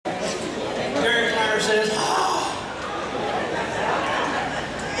says, oh,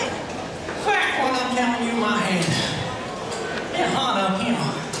 back when I'm telling you my hand. Yeah, hot up here.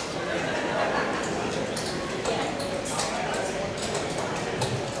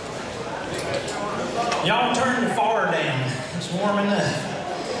 Y'all turn the fire down. It's warm enough.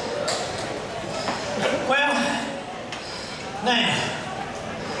 Well, now,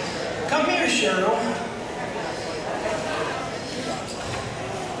 come here, Cheryl.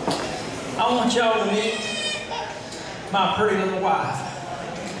 I want y'all to meet my pretty little wife.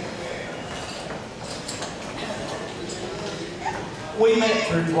 We met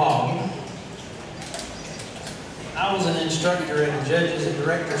through vlogging. I was an instructor at the Judges and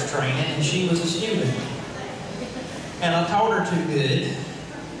Directors Training, and she was a student. And I taught her too good.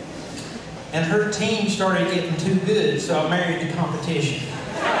 And her team started getting too good, so I married the competition.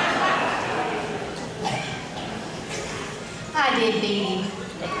 I did beat him.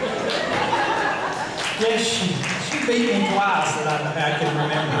 Yes, she beat me twice that I can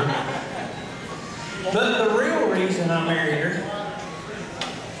remember. But the real reason I married her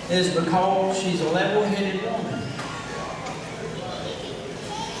is because she's a level-headed woman.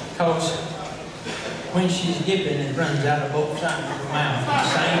 Because when she's dipping, it runs out of both sides of her mouth at the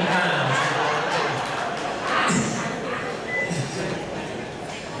same time.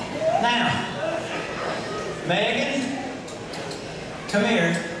 Now, Megan, come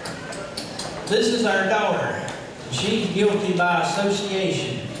here. This is our daughter. She's guilty by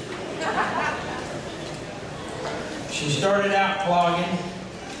association. She started out clogging,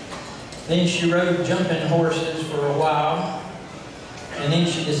 then she rode jumping horses for a while, and then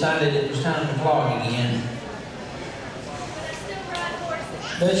she decided it was time to clog again.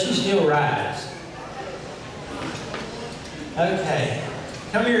 But she still rides. Okay,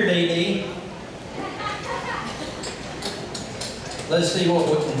 come here, Dee Dee. Let's see what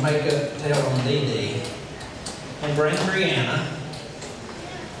we can make up tell on Dee Dee. And bring Brianna.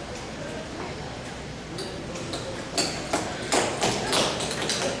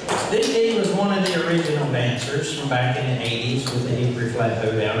 Dee Dee was one of the original dancers from back in the 80s with the Hickory Flat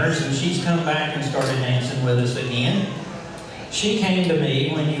Downers, and she's come back and started dancing with us again. She came to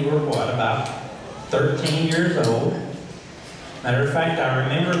me when you were, what, about 13 years old? Matter of fact, I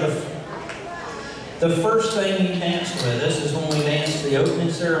remember the first thing you danced with us is when we danced the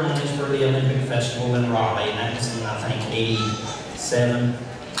opening ceremonies for the Olympic Festival in Raleigh, and that was in, I think, 87.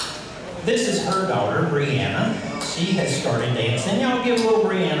 This is her daughter, Brianna. She has started dancing. Y'all give little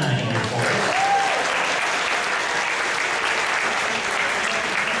Brianna a hand for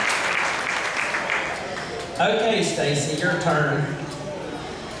us. Okay, Stacy, your turn.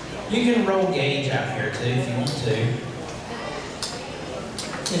 You can roll Gage out here too if you want to.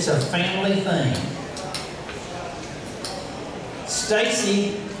 It's a family thing.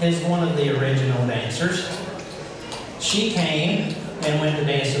 Stacy is one of the original dancers. She came and went to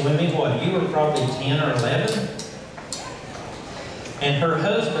dancing with me. What, you were probably 10 or 11? And her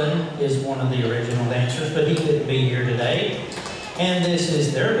husband is one of the original dancers, but he couldn't be here today. And this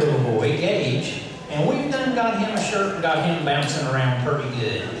is their little boy, Gage. And we've done got him a shirt and got him bouncing around pretty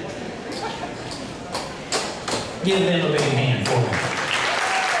good. Give them a big hand for me.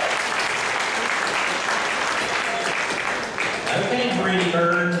 Okay, Pretty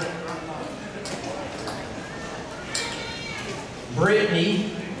Bird.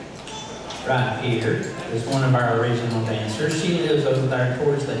 Brittany, right here, is one of our original dancers. She lives over there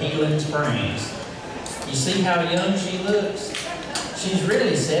towards the Healing Springs. You see how young she looks? She's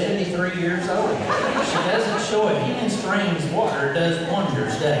really 73 years old. She doesn't show it. Healing Springs water does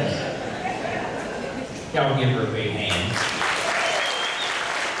wonders, doesn't it? Y'all give her a big hand.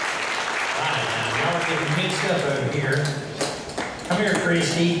 All right, now, y'all are getting mixed up over here. Come here,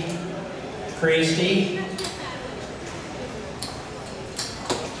 Christy. Christy.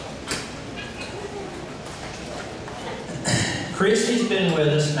 Christy's been with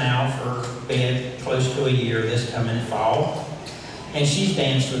us now for close to a year this coming fall. And she's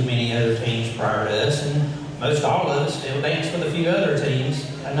danced with many other teams prior to us, and most all of us still dance with a few other teams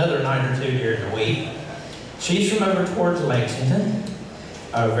another night or two during the week. She's from over towards Lexington.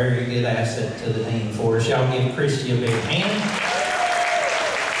 A very good asset to the team for us. Y'all give Christy a big hand.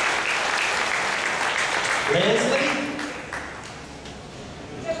 Leslie?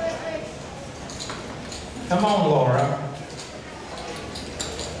 Come on, Laura.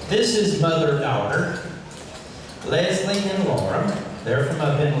 This is mother-daughter. Leslie and Laura. They're from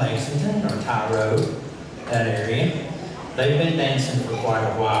up in Lexington, or Tyro, that area. They've been dancing for quite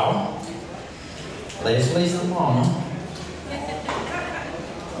a while. Leslie's the mama.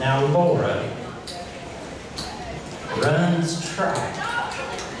 Now Laura runs track.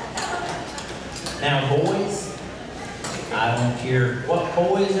 Now, boys, I don't care what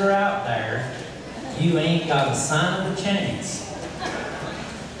boys are out there, you ain't got a sign of a chance.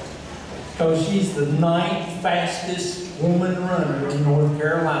 Because she's the 9th fastest woman runner in North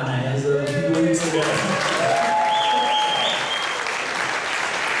Carolina as of a few weeks ago.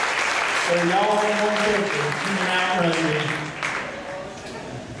 So y'all ain't gonna catch her. She can outrun me.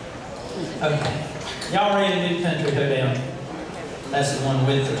 Okay. Y'all ready to do Country Hoedown? That's the one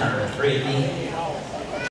with the turn. Ready?